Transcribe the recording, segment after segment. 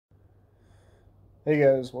Hey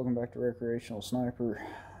guys, welcome back to Recreational Sniper.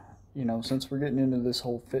 Since we're getting into this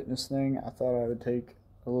whole fitness thing, I thought I would take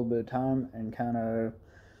a little bit of time and kind of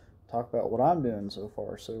talk about what I'm doing so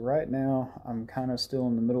far. So, right now, I'm kind of still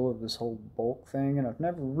in the middle of this whole bulk thing, and I've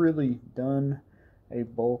never really done a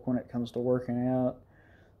bulk when it comes to working out.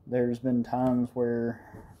 There's been times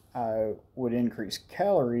where I would increase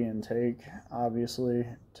calorie intake, obviously,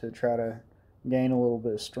 to try to gain a little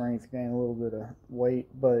bit of strength, gain a little bit of weight,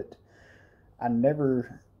 but I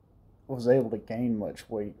never was able to gain much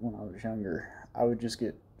weight when I was younger. I would just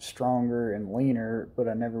get stronger and leaner, but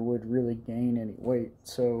I never would really gain any weight.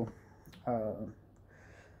 So, uh,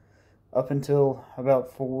 up until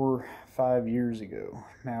about 4, 5 years ago,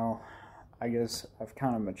 now I guess I've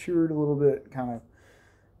kind of matured a little bit,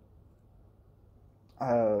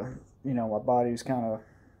 my body's kind of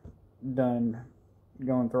done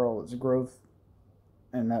going through all its growth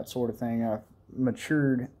and that sort of thing. I've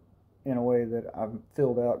matured in a way that I've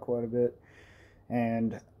filled out quite a bit.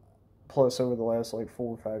 And plus, over the last like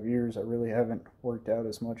 4 or 5 years, I really haven't worked out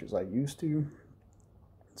as much as I used to.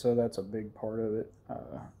 So that's a big part of it.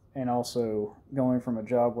 And also, going from a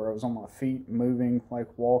job where I was on my feet, moving, like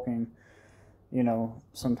walking,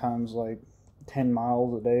 sometimes like 10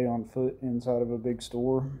 miles a day on foot inside of a big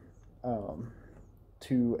store, um,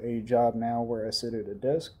 to a job now where I sit at a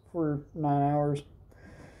desk for 9 hours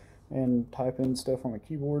and type in stuff on the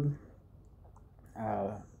keyboard.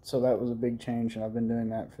 So that was a big change, and I've been doing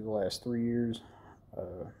that for the last 3 years,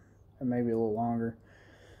 and maybe a little longer.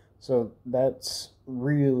 So that's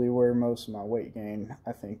really where most of my weight gain,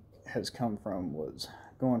 I think, has come from, was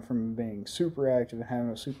going from being super active and having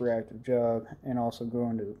a super active job and also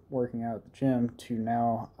going to working out at the gym to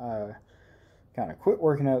now I kind of quit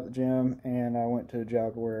working out at the gym and I went to a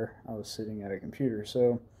job where I was sitting at a computer.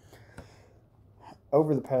 So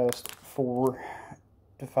over the past 4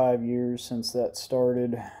 to 5 years since that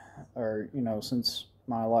started, or since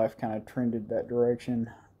my life kind of trended that direction,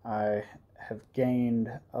 I have gained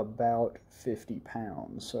about 50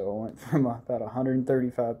 pounds. So I went from about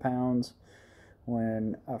 135 pounds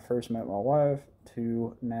when I first met my wife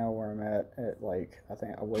to now where I'm at like, I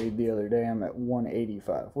think I weighed the other day, I'm at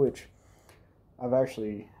 185, which I've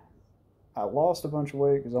actually, I lost a bunch of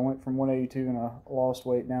weight because I went from 182 and I lost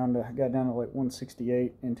weight got down to like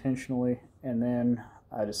 168 intentionally, and then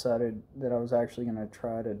I decided that I was actually going to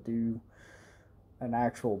try to do an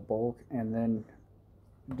actual bulk and then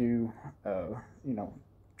do,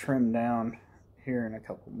 trim down here in a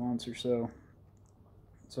couple months or so.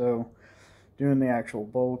 So, doing the actual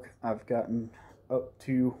bulk, I've gotten up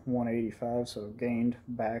to 185, so I've gained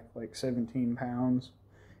back like 17 pounds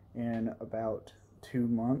in about 2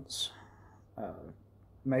 months,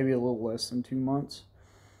 maybe a little less than 2 months.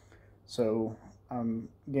 So, I'm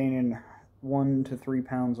gaining 1 to 3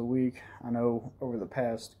 pounds a week. I know over the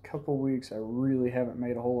past couple weeks I really haven't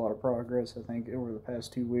made a whole lot of progress. I think over the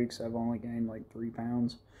past 2 weeks I've only gained like 3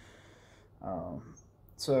 pounds.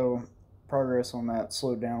 So progress on that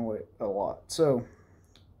slowed down a lot. So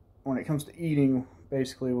when it comes to eating,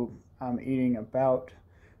 basically I'm eating about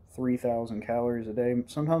 3,000 calories a day,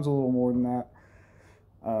 sometimes a little more than that.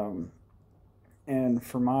 And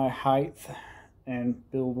for my height and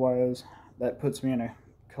build wise, that puts me in a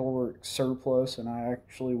caloric surplus, and I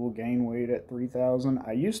actually will gain weight at 3,000.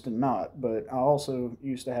 I used to not, but I also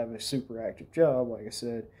used to have a super active job, like I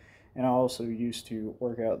said, and I also used to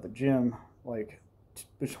work out at the gym like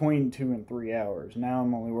between 2 and 3 hours. Now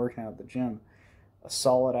I'm only working out at the gym a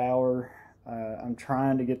solid hour. I'm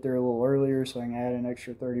trying to get there a little earlier so I can add an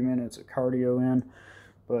extra 30 minutes of cardio in,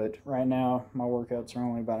 but right now my workouts are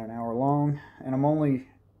only about an hour long, and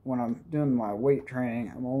when I'm doing my weight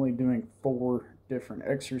training, I'm only doing 4 different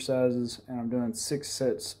exercises, and I'm doing 6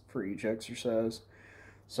 sets for each exercise.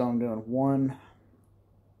 So I'm doing 1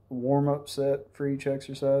 warm-up set for each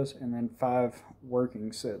exercise and then 5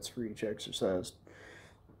 working sets for each exercise.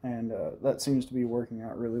 And that seems to be working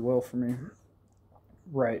out really well for me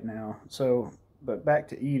right now. So, but back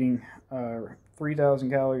to eating, 3,000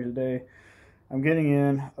 calories a day. I'm getting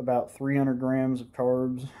in about 300 grams of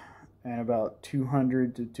carbs and about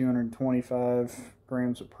 200 to 225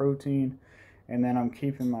 grams of protein, and then I'm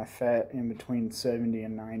keeping my fat in between 70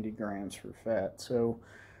 and 90 grams for fat. So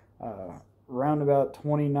around about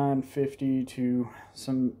 2950 to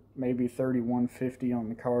some maybe 3150 on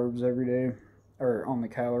the carbs every day, or on the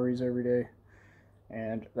calories every day,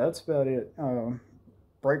 and that's about it.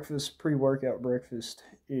 Breakfast, pre-workout breakfast,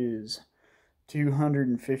 is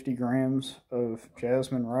 250 grams of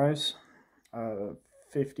jasmine rice,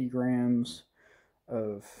 50 grams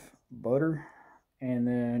of butter, and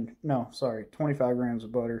then, no, sorry, 25 grams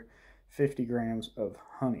of butter, 50 grams of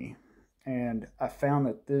honey. And And I found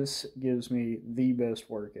that this gives me the best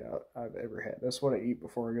workout I've ever had. That's what I eat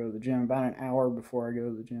before I go to the gym. About an hour before I go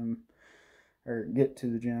to the gym, or get to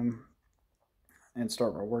the gym and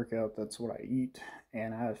start my workout, that's what I eat.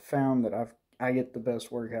 And I found that I get the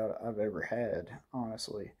best workout I've ever had,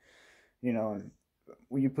 honestly. And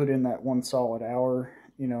when you put in that one solid hour,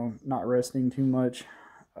 not resting too much,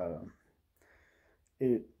 uh,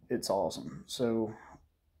 it's awesome. So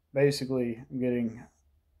basically, I'm getting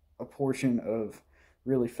a portion of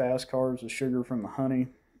really fast carbs with sugar from the honey.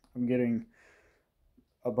 I'm getting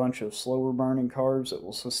a bunch of slower burning carbs that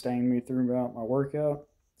will sustain me throughout my workout,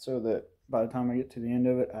 so that by the time I get to the end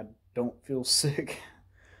of it, I don't feel sick.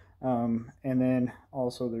 And then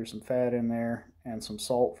also there's some fat in there and some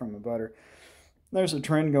salt from the butter. There's a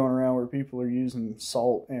trend going around where people are using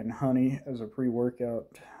salt and honey as a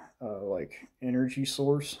pre-workout like energy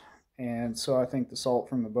source. And so I think the salt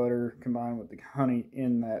from the butter combined with the honey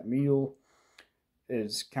in that meal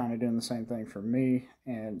is kind of doing the same thing for me.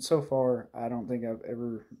 And so far, I don't think I've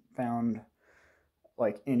ever found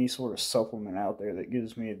like any sort of supplement out there that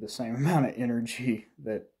gives me the same amount of energy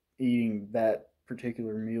that eating that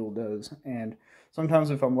particular meal does. And sometimes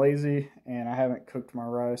if I'm lazy and I haven't cooked my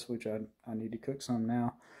rice, which I need to cook some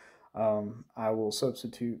now, I will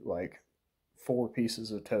substitute like 4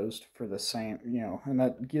 pieces of toast for the same, and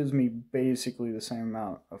that gives me basically the same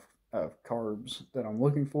amount of carbs that I'm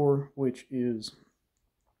looking for, which is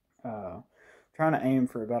trying to aim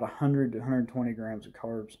for about 100 to 120 grams of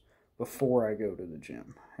carbs before I go to the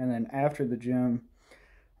gym. And then after the gym,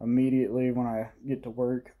 immediately when I get to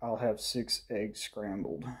work, I'll have 6 eggs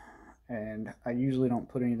scrambled. And I usually don't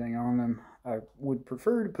put anything on them. I would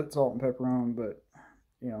prefer to put salt and pepper on them, but,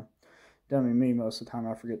 dummy me, most of the time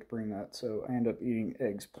I forget to bring that. So I end up eating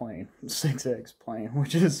eggs plain, 6 eggs plain,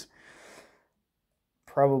 which is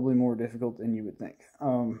probably more difficult than you would think.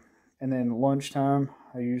 And then lunchtime,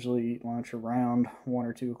 I usually eat lunch around 1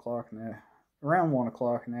 or 2 o'clock around 1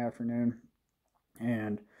 o'clock in the afternoon,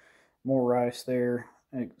 and more rice there,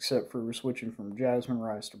 except for we're switching from jasmine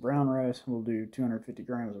rice to brown rice. We'll do 250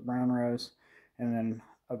 grams of brown rice, and then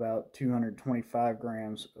about 225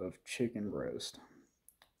 grams of chicken breast.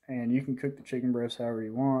 And you can cook the chicken breast however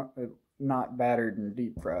you want, not battered and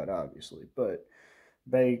deep fried, obviously, but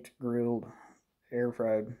baked, grilled, air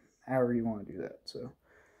fried, however you want to do that. So,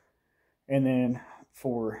 and then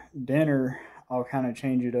for dinner, I'll kind of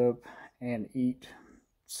change it up and eat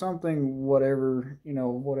something, whatever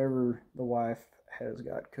the wife has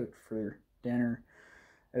got cooked for dinner,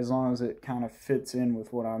 as long as it kind of fits in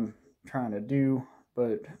with what I'm trying to do.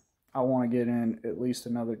 But I want to get in at least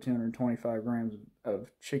another 225 grams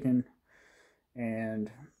of chicken,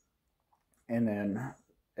 and then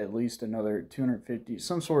at least another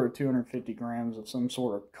 250 grams of some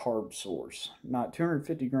sort of carb source. Not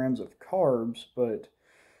 250 grams of carbs, but,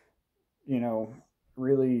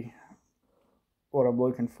 really what I'm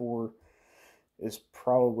looking for is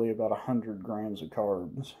probably about 100 grams of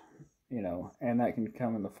carbs, and that can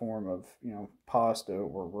come in the form of, pasta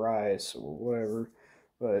or rice or whatever.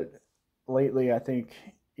 But lately, I think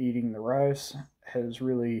eating the rice has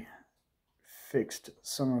really fixed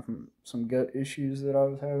some gut issues that I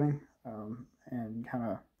was having, and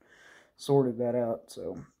kind of sorted that out.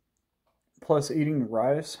 So, plus eating the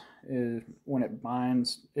rice is when it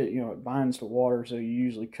binds, it binds to water. So you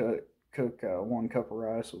usually cook 1 cup of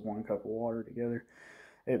rice with 1 cup of water together.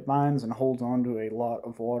 It binds and holds on to a lot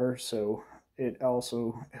of water, so it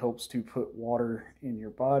also helps to put water in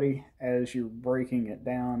your body. As you're breaking it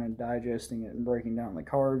down and digesting it and breaking down the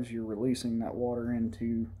carbs, you're releasing that water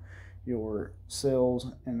into your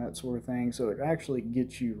cells and that sort of thing. So it actually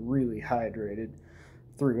gets you really hydrated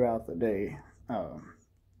throughout the day.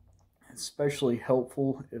 Especially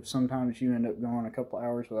helpful if sometimes you end up going a couple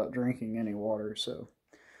hours without drinking any water. So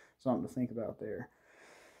something to think about there.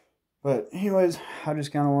 But anyways, I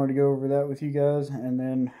just kind of wanted to go over that with you guys, and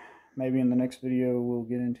then maybe in the next video we'll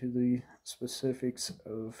get into the specifics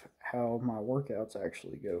of how my workouts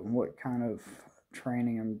actually go and what kind of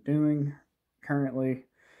training I'm doing currently,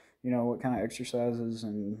 what kind of exercises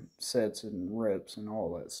and sets and reps and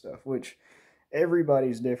all that stuff, which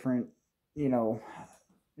everybody's different.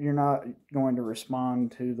 You're not going to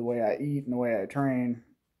respond to the way I eat and the way I train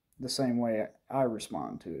the same way I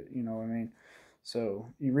respond to it, you know what I mean?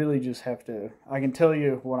 So you really just have to, I can tell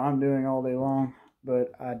you what I'm doing all day long,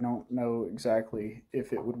 but I don't know exactly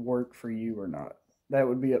if it would work for you or not. That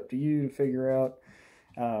would be up to you to figure out.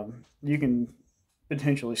 You can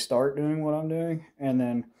potentially start doing what I'm doing, and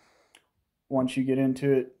then once you get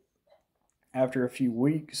into it, after a few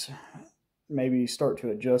weeks, maybe start to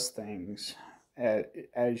adjust things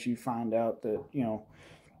as you find out that,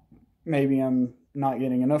 maybe I'm not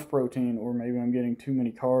getting enough protein, or maybe I'm getting too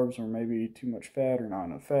many carbs, or maybe too much fat or not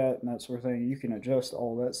enough fat, and that sort of thing. You can adjust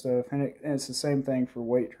all that stuff, and it's the same thing for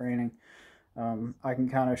weight training. I can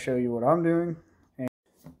kind of show you what I'm doing. And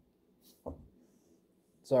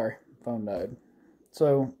sorry, phone died.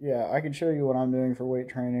 So yeah, I can show you what I'm doing for weight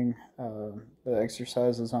training, the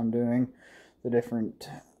exercises I'm doing,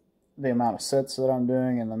 the amount of sets that I'm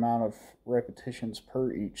doing, and the amount of repetitions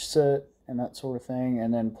per each set, and that sort of thing.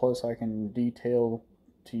 And then plus I can detail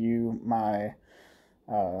to you my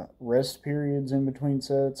rest periods in between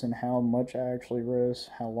sets, and how much I actually rest,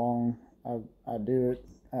 how long I do it,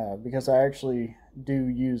 because I actually do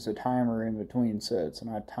use a timer in between sets, and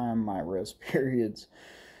I time my rest periods.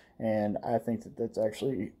 And I think that that's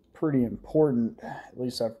actually pretty important. At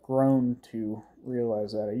least I've grown to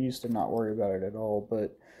realize that. I used to not worry about it at all,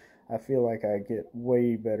 but I feel like I get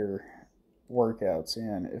way better workouts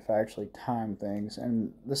in if I actually time things.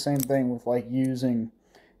 And the same thing with like using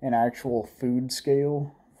an actual food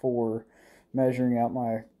scale for measuring out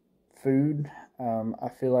my food. I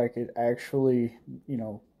feel like it actually,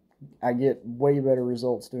 I get way better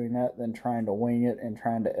results doing that than trying to wing it and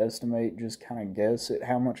trying to estimate, just kind of guess at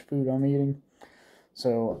how much food I'm eating.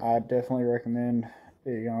 So I definitely recommend,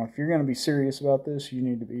 if you're going to be serious about this, you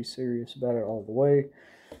need to be serious about it all the way.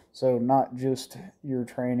 So not just your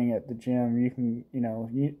training at the gym. You can,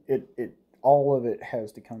 all of it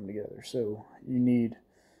has to come together. So you need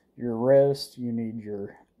your rest, you need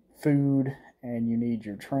your food, and you need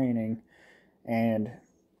your training, and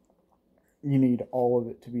you need all of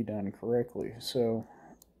it to be done correctly. So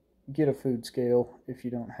get a food scale if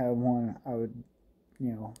you don't have one. I would,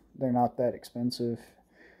 they're not that expensive.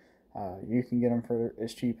 You can get them for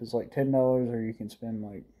as cheap as like $10, or you can spend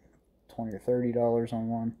like $20 or $30 on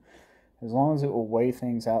one. As long as it will weigh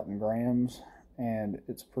things out in grams and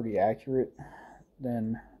it's pretty accurate,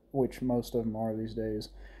 then, which most of them are these days,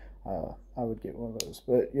 I would get one of those.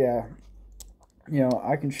 But yeah,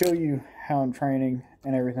 I can show you how I'm training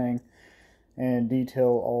and everything, and detail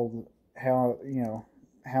all how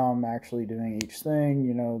I'm actually doing each thing,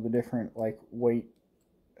 the different like weight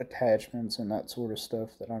attachments and that sort of stuff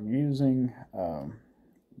that I'm using,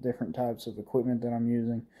 different types of equipment that I'm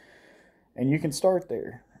using. And you can start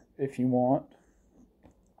there if you want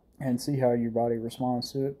and see how your body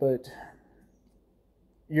responds to it, but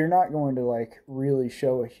you're not going to like really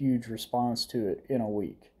show a huge response to it in a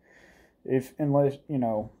week, unless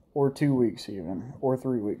or 2 weeks even, or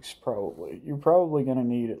 3 weeks probably. You're probably going to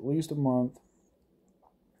need at least a month,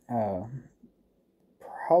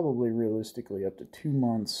 probably realistically up to 2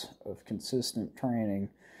 months of consistent training,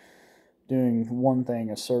 doing one thing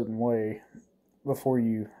a certain way, before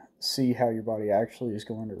you see how your body actually is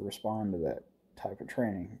going to respond to that type of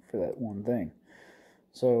training for that one thing.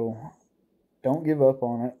 So don't give up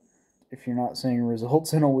on it if you're not seeing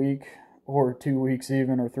results in a week, or 2 weeks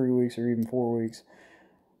even, or 3 weeks, or even 4 weeks.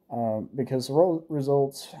 Because the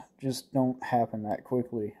results just don't happen that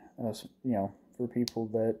quickly, for people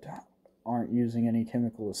that aren't using any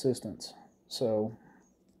chemical assistance. So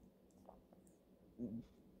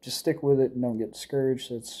just stick with it and don't get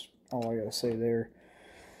discouraged. That's all I gotta say there.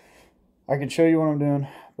 I can show you what I'm doing,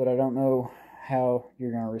 but I don't know how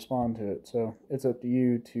you're going to respond to it. So it's up to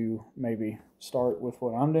you to maybe start with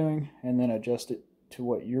what I'm doing and then adjust it to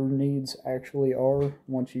what your needs actually are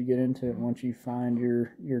once you get into it, once you find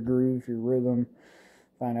your groove, your rhythm,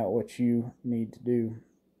 find out what you need to do.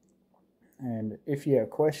 And if you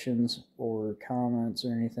have questions or comments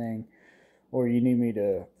or anything, or you need me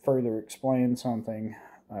to further explain something,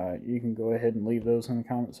 you can go ahead and leave those in the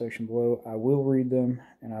comment section below. I will read them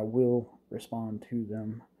and I will respond to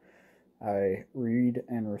them. I read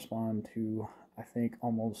and respond to, I think,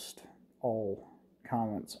 almost all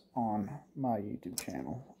comments on my YouTube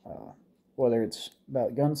channel, whether it's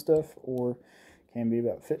about gun stuff, or can be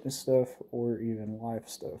about fitness stuff, or even life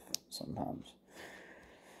stuff sometimes.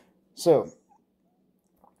 So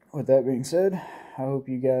with that being said, I hope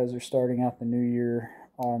you guys are starting out the new year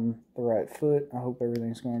on the right foot. I hope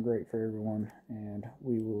everything's going great for everyone, and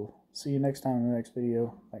we will see you next time in the next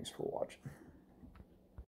video. Thanks for watching.